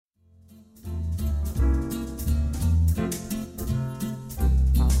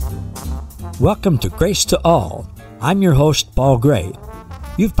Welcome to Grace to All. I'm your host, Paul Gray.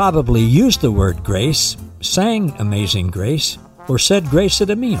 You've probably used the word grace, sang Amazing Grace, or said grace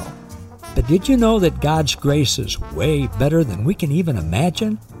at a meal. But did you know that God's grace is way better than we can even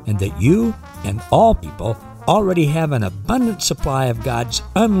imagine, and that you and all people already have an abundant supply of God's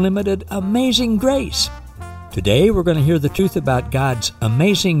unlimited, amazing grace? Today, we're going to hear the truth about God's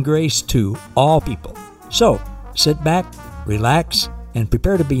amazing grace to all people. So, sit back, relax, and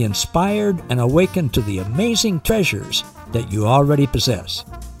prepare to be inspired and awakened to the amazing treasures that you already possess.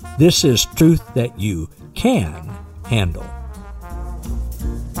 This is truth that you can handle.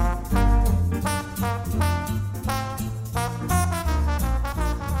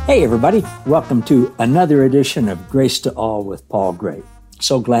 Hey everybody, welcome to another edition of Grace to All with Paul Gray.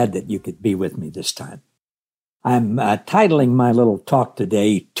 So glad that you could be with me this time. I'm titling my little talk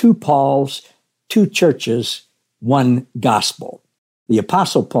today, Two Pauls, Two Churches, One Gospel. The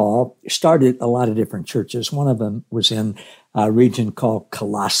Apostle Paul started a lot of different churches. One of them was in a region called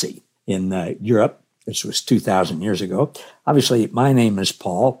Colossae in Europe. This was 2,000 years ago. Obviously, my name is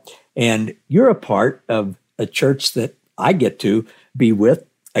Paul, and you're a part of a church that I get to be with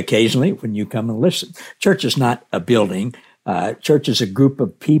occasionally when you come and listen. Church is not a building. Church is a group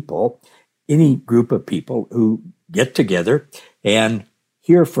of people, any group of people who get together and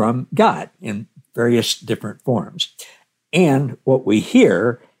hear from God in various different forms. And what we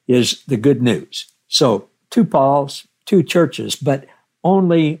hear is the good news. So, two Pauls, two churches, but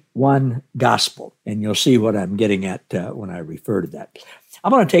only one gospel. And you'll see what I'm getting at when I refer to that.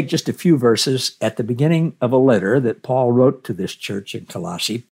 I'm going to take just a few verses at the beginning of a letter that Paul wrote to this church in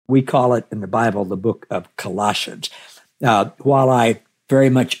Colossae. We call it in the Bible the book of Colossians. While I very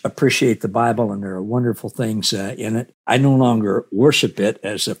much appreciate the Bible and there are wonderful things in it, I no longer worship it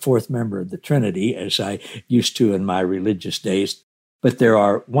as a fourth member of the Trinity as I used to in my religious days. But there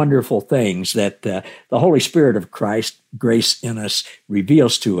are wonderful things that the Holy Spirit of Christ, grace in us,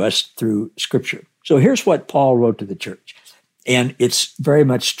 reveals to us through Scripture. So here's what Paul wrote to the church. And it's very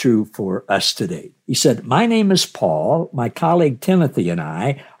much true for us today. He said, "My name is Paul. My colleague Timothy and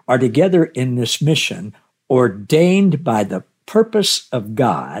I are together in this mission ordained by the purpose of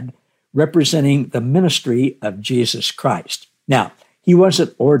God, representing the ministry of Jesus Christ." Now, he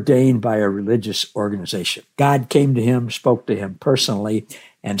wasn't ordained by a religious organization. God came to him, spoke to him personally,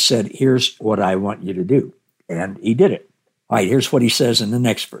 and said, "Here's what I want you to do." And he did it. All right, here's what he says in the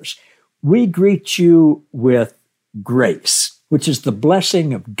next verse. "We greet you with grace, which is the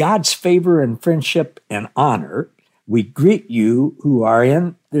blessing of God's favor and friendship and honor. We greet you who are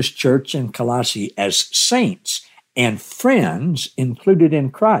in this church in Colossae as saints and friends included in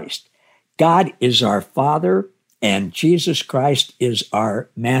Christ. God is our Father, and Jesus Christ is our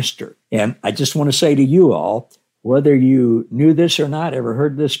Master." And I just want to say to you all, whether you knew this or not, ever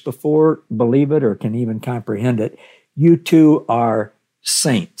heard this before, believe it, or can even comprehend it, you too are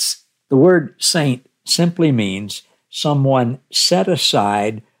saints. The word saint simply means someone set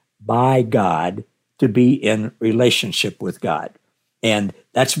aside by God to be in relationship with God. And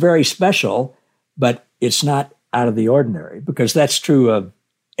that's very special, but it's not out of the ordinary, because that's true of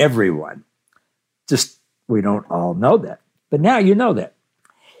everyone. Just we don't all know that. But now you know that.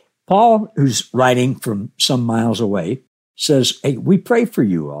 Paul, who's writing from some miles away, says, "Hey, we pray for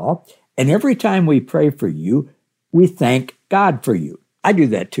you all, and every time we pray for you, we thank God for you." I do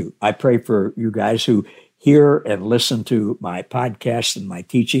that too. I pray for you guys who hear and listen to my podcasts and my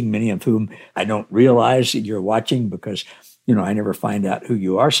teaching, many of whom I don't realize that you're watching because, I never find out who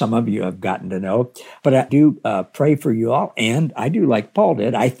you are. Some of you I've gotten to know. But I do pray for you all, and I do like Paul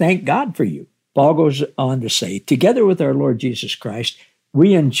did. I thank God for you. Paul goes on to say, "Together with our Lord Jesus Christ,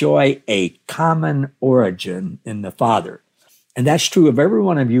 we enjoy a common origin in the Father." And that's true of every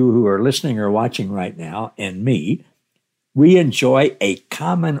one of you who are listening or watching right now, and me. We enjoy a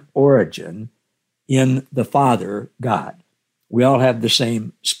common origin in the Father, God. We all have the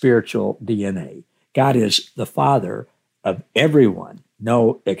same spiritual DNA. God is the Father of everyone,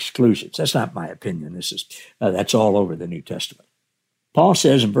 no exclusions. That's not my opinion. That's all over the New Testament. Paul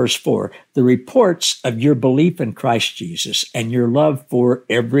says in verse 4, "The reports of your belief in Christ Jesus and your love for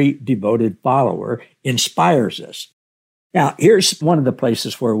every devoted follower inspires us." Now, here's one of the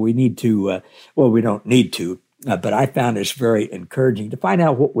places where we need to, we don't need to, but I found it's very encouraging to find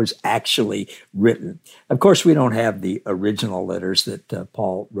out what was actually written. Of course, we don't have the original letters that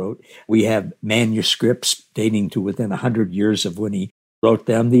Paul wrote. We have manuscripts dating to within 100 years of when he wrote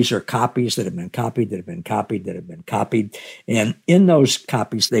them. These are copies that have been copied, that have been copied, that have been copied. And in those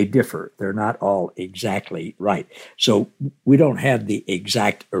copies, they differ. They're not all exactly right. So we don't have the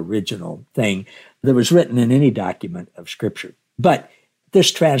exact original thing that was written in any document of Scripture. But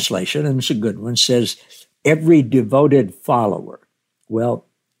This translation, and it's a good one, says, every devoted follower. Well,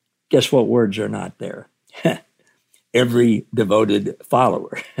 guess what words are not there? Every devoted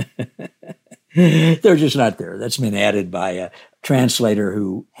follower. They're just not there. That's been added by a translator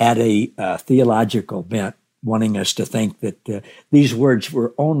who had a theological bent, wanting us to think that these words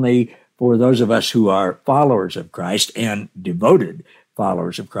were only for those of us who are followers of Christ and devoted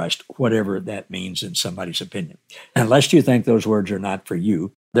followers of Christ, whatever that means in somebody's opinion. Unless you think those words are not for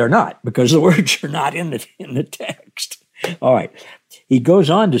you, they're not, because the words are not in the text. All right. He goes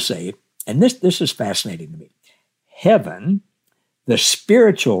on to say, and this is fascinating to me, heaven, the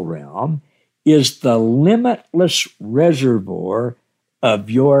spiritual realm, is the limitless reservoir of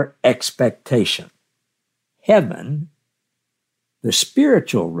your expectation. Heaven, the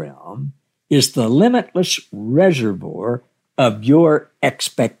spiritual realm, is the limitless reservoir of your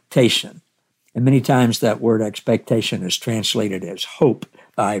expectation. And many times that word expectation is translated as hope.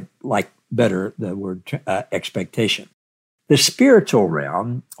 I like better the word expectation. The spiritual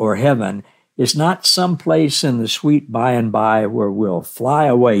realm, or heaven, is not some place in the sweet by and by where we'll fly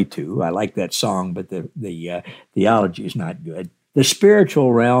away to. I like that song, but the theology is not good. The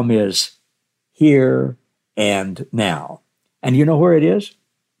spiritual realm is here and now. And you know where it is?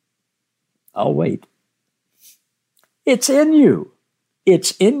 Oh, wait. It's in you.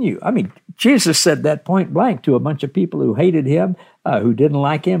 It's in you. I mean, Jesus said that point blank to a bunch of people who hated him, who didn't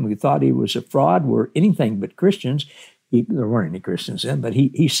like him, who thought he was a fraud, were anything but Christians. There weren't any Christians then, but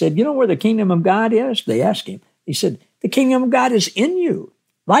he said, you know where the kingdom of God is? They asked him. He said, the kingdom of God is in you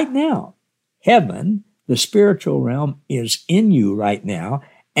right now. Heaven, the spiritual realm, is in you right now,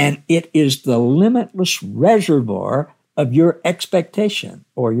 and it is the limitless reservoir of your expectation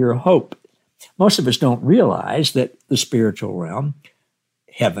or your hope. Most of us don't realize that the spiritual realm,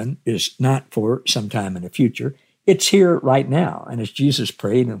 heaven, is not for some time in the future. It's here right now. And as Jesus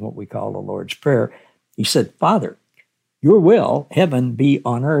prayed in what we call the Lord's Prayer, he said, Father, your will, heaven, be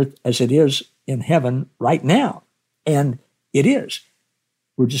on earth as it is in heaven right now. And it is.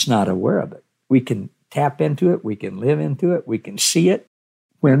 We're just not aware of it. We can tap into it. We can live into it. We can see it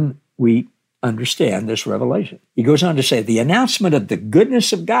when we understand this revelation. He goes on to say, the announcement of the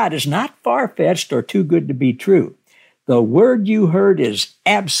goodness of God is not far-fetched or too good to be true. The word you heard is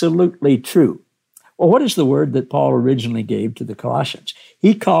absolutely true. Well, what is the word that Paul originally gave to the Colossians?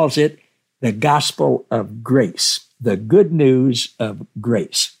 He calls it the gospel of grace, the good news of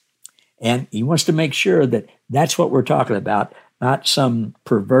grace. And he wants to make sure that that's what we're talking about, not some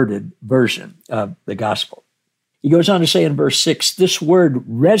perverted version of the gospel. He goes on to say in verse 6, this word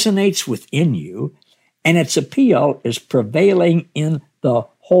resonates within you, and its appeal is prevailing in the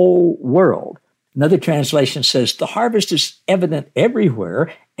whole world. Another translation says, the harvest is evident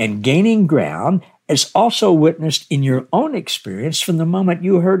everywhere and gaining ground, as also witnessed in your own experience from the moment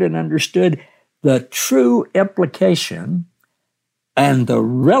you heard and understood the true implication and the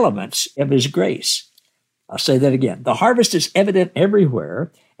relevance of his grace. I'll say that again. The harvest is evident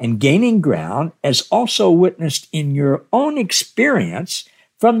everywhere and gaining ground, as also witnessed in your own experience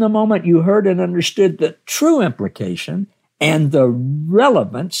from the moment you heard and understood the true implication and the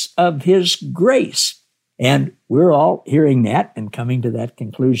relevance of his grace. And we're all hearing that and coming to that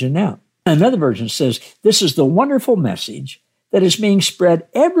conclusion now. Another version says, this is the wonderful message that is being spread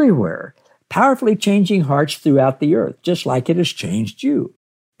everywhere, powerfully changing hearts throughout the earth, just like it has changed you.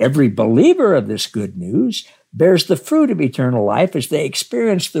 Every believer of this good news bears the fruit of eternal life as they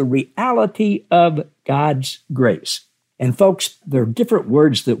experience the reality of God's grace. And folks, there are different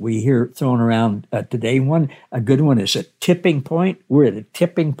words that we hear thrown around today. A good one is a tipping point. We're at a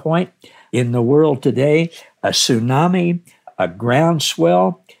tipping point in the world today, a tsunami, a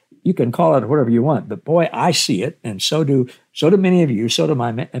groundswell. You can call it whatever you want, but boy, I see it, and so do many of you, so do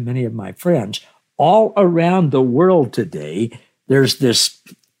many of my friends. All around the world today, there's this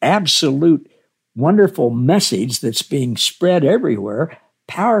absolute wonderful message that's being spread everywhere,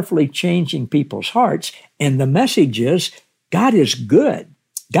 powerfully changing people's hearts. And the message is, God is good.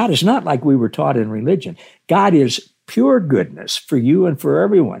 God is not like we were taught in religion. God is pure goodness for you and for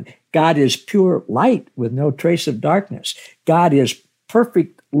everyone. God is pure light with no trace of darkness. God is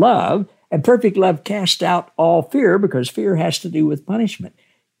perfect love, and perfect love casts out all fear, because fear has to do with punishment.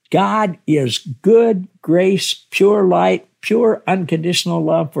 God is good, grace, pure light, pure unconditional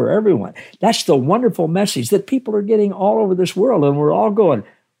love for everyone. That's the wonderful message that people are getting all over this world, and we're all going,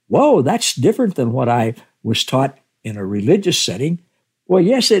 whoa, that's different than what I was taught in a religious setting. Well,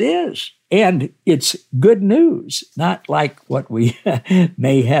 yes, it is. And it's good news, not like what we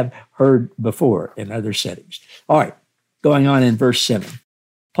may have heard before in other settings. All right, going on in verse 7.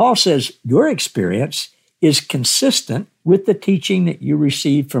 Paul says, your experience is consistent with the teaching that you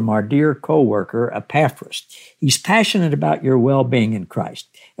received from our dear co-worker, Epaphras. He's passionate about your well-being in Christ.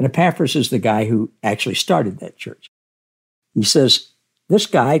 And Epaphras is the guy who actually started that church. He says, this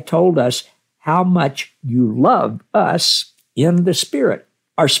guy told us how much you love us in the Spirit.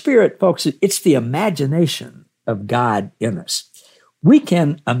 Our spirit, folks, it's the imagination of God in us. We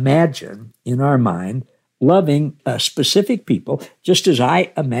can imagine in our mind loving specific people, just as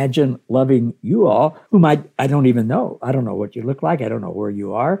I imagine loving you all, whom I don't even know. I don't know what you look like. I don't know where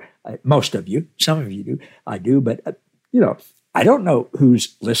you are. Most of you, some of you do. I do, but I don't know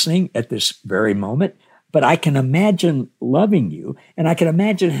who's listening at this very moment, but I can imagine loving you, and I can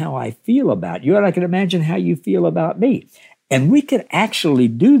imagine how I feel about you, and I can imagine how you feel about me. And we can actually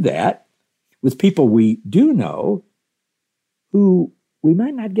do that with people we do know who we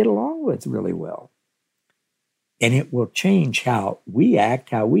might not get along with really well. And it will change how we act,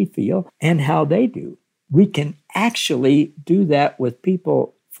 how we feel, and how they do. We can actually do that with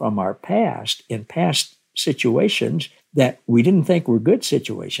people from our past, in past situations that we didn't think were good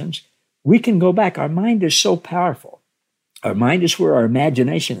situations. We can go back. Our mind is so powerful. Our mind is where our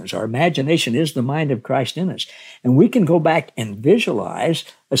imagination is. Our imagination is the mind of Christ in us. And we can go back and visualize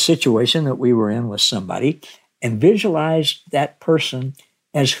a situation that we were in with somebody and visualize that person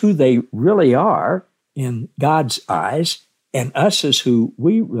as who they really are in God's eyes, and us as who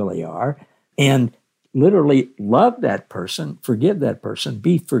we really are, and literally love that person, forgive that person,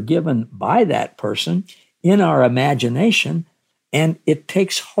 be forgiven by that person in our imagination, and it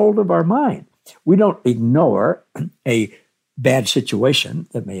takes hold of our mind. We don't ignore a bad situation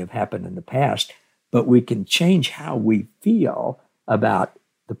that may have happened in the past, but we can change how we feel about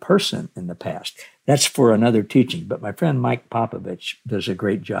the person in the past. That's for another teaching, but my friend Mike Popovich does a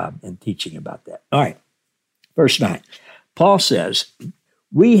great job in teaching about that. All right, verse 9. Paul says,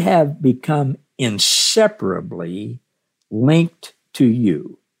 we have become inseparably linked to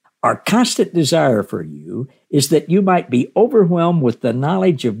you. Our constant desire for you is that you might be overwhelmed with the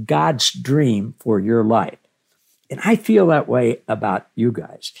knowledge of God's dream for your life. And I feel that way about you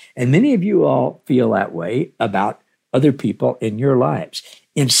guys. And many of you all feel that way about other people in your lives.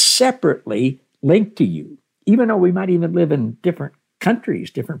 Inseparably linked to you, even though we might even live in different countries,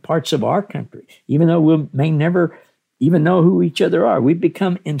 different parts of our country, even though we may never even know who each other are. We've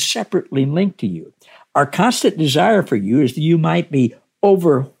become inseparably linked to you. Our constant desire for you is that you might be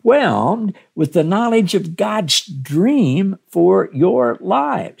overwhelmed with the knowledge of God's dream for your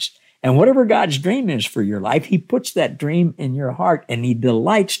lives. And whatever God's dream is for your life, He puts that dream in your heart, and He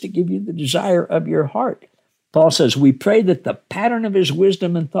delights to give you the desire of your heart. Paul says, we pray that the pattern of His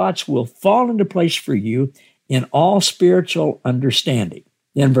wisdom and thoughts will fall into place for you in all spiritual understanding.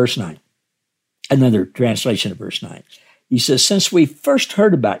 Then verse 9, another translation of verse 9. He says, since we first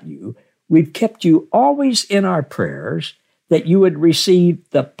heard about you, we've kept you always in our prayers that you would receive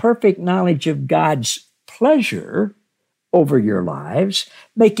the perfect knowledge of God's pleasure over your lives,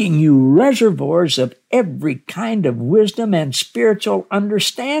 making you reservoirs of every kind of wisdom and spiritual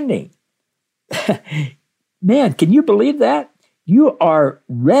understanding. Man, can you believe that? You are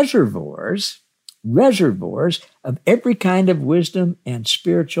reservoirs of every kind of wisdom and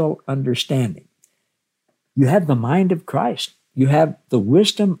spiritual understanding. You have the mind of Christ. You have the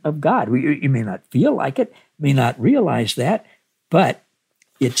wisdom of God. You may not feel like it, may not realize that, but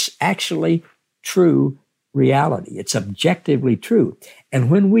it's actually true reality. It's objectively true. And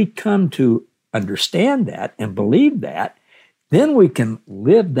when we come to understand that and believe that, then we can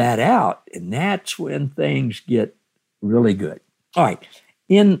live that out, and that's when things get really good. All right,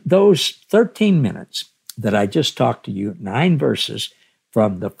 in those 13 minutes that I just talked to you, 9 verses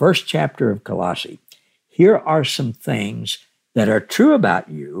from the first chapter of Colossae, here are some things that are true about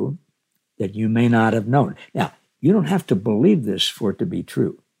you that you may not have known. Now, you don't have to believe this for it to be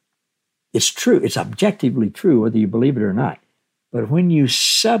true. It's true. It's objectively true, whether you believe it or not. But when you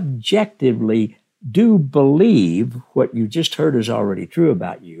subjectively do believe what you just heard is already true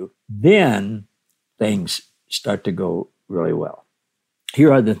about you, then things start to go really well.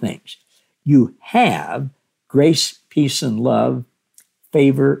 Here are the things. You have grace, peace, and love,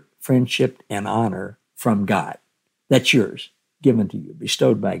 favor, friendship, and honor from God. That's yours, given to you,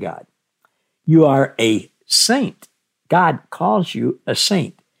 bestowed by God. You are a saint. God calls you a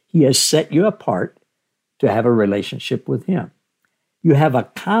saint. He has set you apart to have a relationship with Him. You have a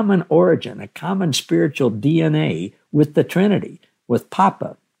common origin, a common spiritual DNA with the Trinity, with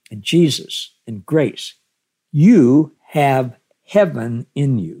Papa and Jesus and grace. You have heaven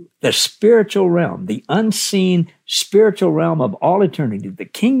in you, the spiritual realm, the unseen spiritual realm of all eternity, the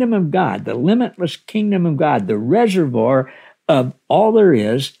kingdom of God, the limitless kingdom of God, the reservoir of all there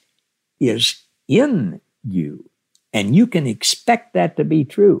is in you. And you can expect that to be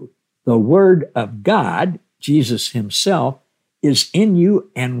true. The Word of God, Jesus himself, is in you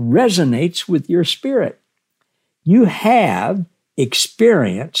and resonates with your spirit. You have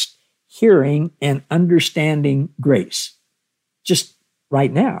experienced hearing and understanding grace just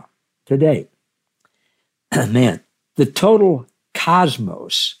right now, today. Man, the total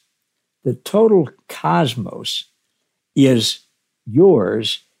cosmos is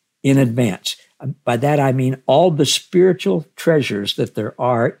yours in advance. By that I mean all the spiritual treasures that there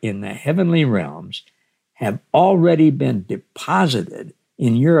are in the heavenly realms have already been deposited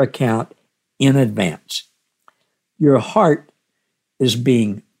in your account in advance. Your heart is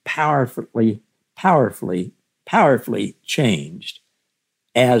being powerfully changed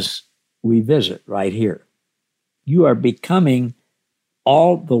as we visit right here. You are becoming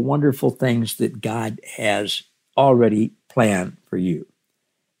all the wonderful things that God has already planned for you.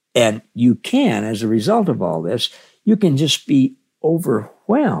 And you can, as a result of all this, you can just be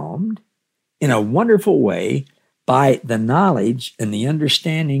overwhelmed in a wonderful way by the knowledge and the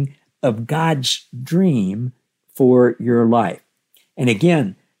understanding of God's dream for your life. And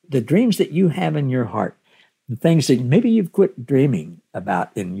again, the dreams that you have in your heart, the things that maybe you've quit dreaming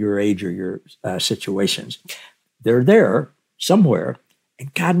about in your age or your situations, they're there somewhere,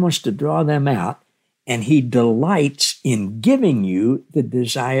 and God wants to draw them out, and he delights in giving you the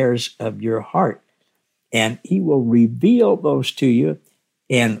desires of your heart. And he will reveal those to you.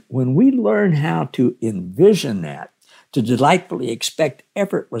 And when we learn how to envision that, to delightfully expect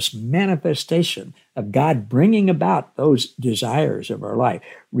effortless manifestation of God bringing about those desires of our life,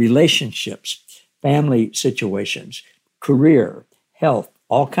 relationships, family situations, career, health,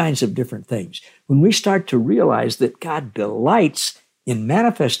 all kinds of different things. When we start to realize that God delights in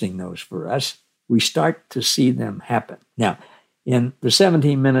manifesting those for us, we start to see them happen. Now, in the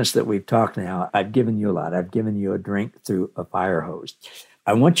 17 minutes that we've talked now, I've given you a lot. I've given you a drink through a fire hose.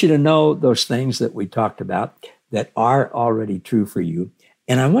 I want you to know those things that we talked about that are already true for you.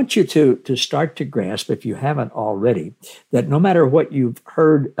 And I want you to start to grasp, if you haven't already, that no matter what you've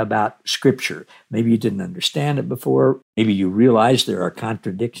heard about Scripture, maybe you didn't understand it before, maybe you realize there are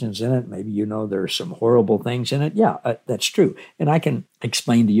contradictions in it, maybe you know there are some horrible things in it. Yeah, that's true. And I can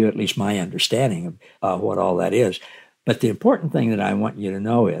explain to you at least my understanding of what all that is. But the important thing that I want you to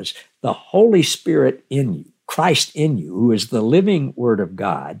know is the Holy Spirit in you, Christ in you, who is the living Word of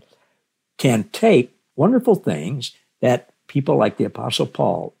God, can take wonderful things that people like the Apostle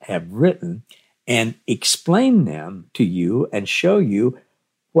Paul have written and explain them to you and show you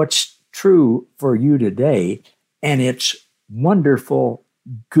what's true for you today. And it's wonderful,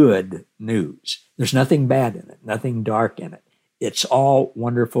 good news. There's nothing bad in it, nothing dark in it. It's all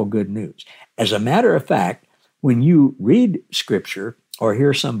wonderful, good news. As a matter of fact, when you read Scripture or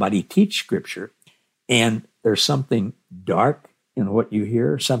hear somebody teach Scripture and there's something dark in what you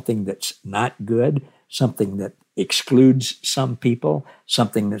hear, something that's not good, something that excludes some people,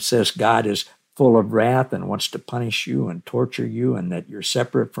 something that says God is full of wrath and wants to punish you and torture you and that you're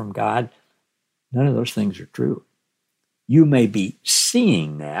separate from God, none of those things are true. You may be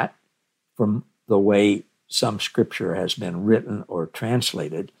seeing that from the way some Scripture has been written or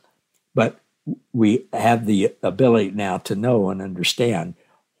translated, but we have the ability now to know and understand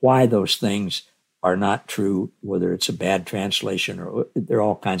why those things are not true, whether it's a bad translation or there are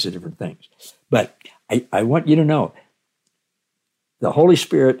all kinds of different things. But I want you to know the Holy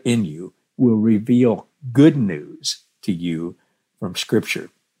Spirit in you will reveal good news to you from Scripture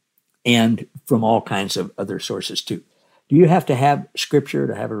and from all kinds of other sources too. Do you have to have Scripture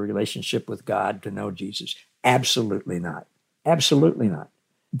to have a relationship with God to know Jesus? Absolutely not. Absolutely not.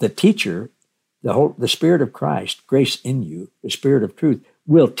 The teacher, the Spirit of Christ, grace in you, the Spirit of truth,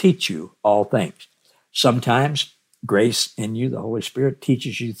 will teach you all things. Sometimes grace in you, the Holy Spirit,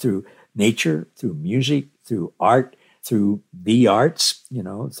 teaches you through nature, through music, through art, through the arts,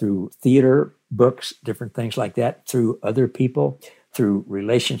 through theater, books, different things like that, through other people, through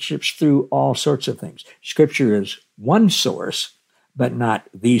relationships, through all sorts of things. Scripture is one source, but not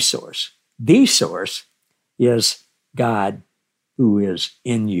the source. The source is God, who is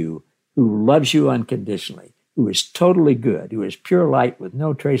in you, who loves you unconditionally, who is totally good, who is pure light with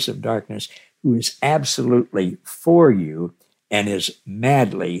no trace of darkness, who is absolutely for you and is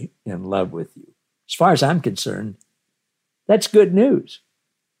madly in love with you. As far as I'm concerned, that's good news.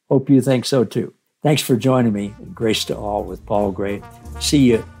 Hope you think so too. Thanks for joining me in Grace to All with Paul Gray. See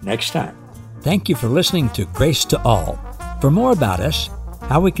you next time. Thank you for listening to Grace to All. For more about us,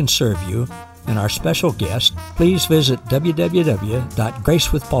 how we can serve you, and our special guest, please visit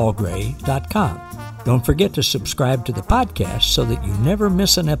www.gracewithpaulgray.com. Don't forget to subscribe to the podcast so that you never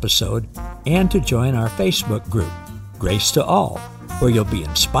miss an episode and to join our Facebook group. Grace to All, where you'll be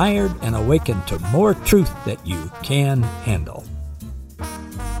inspired and awakened to more truth that you can handle.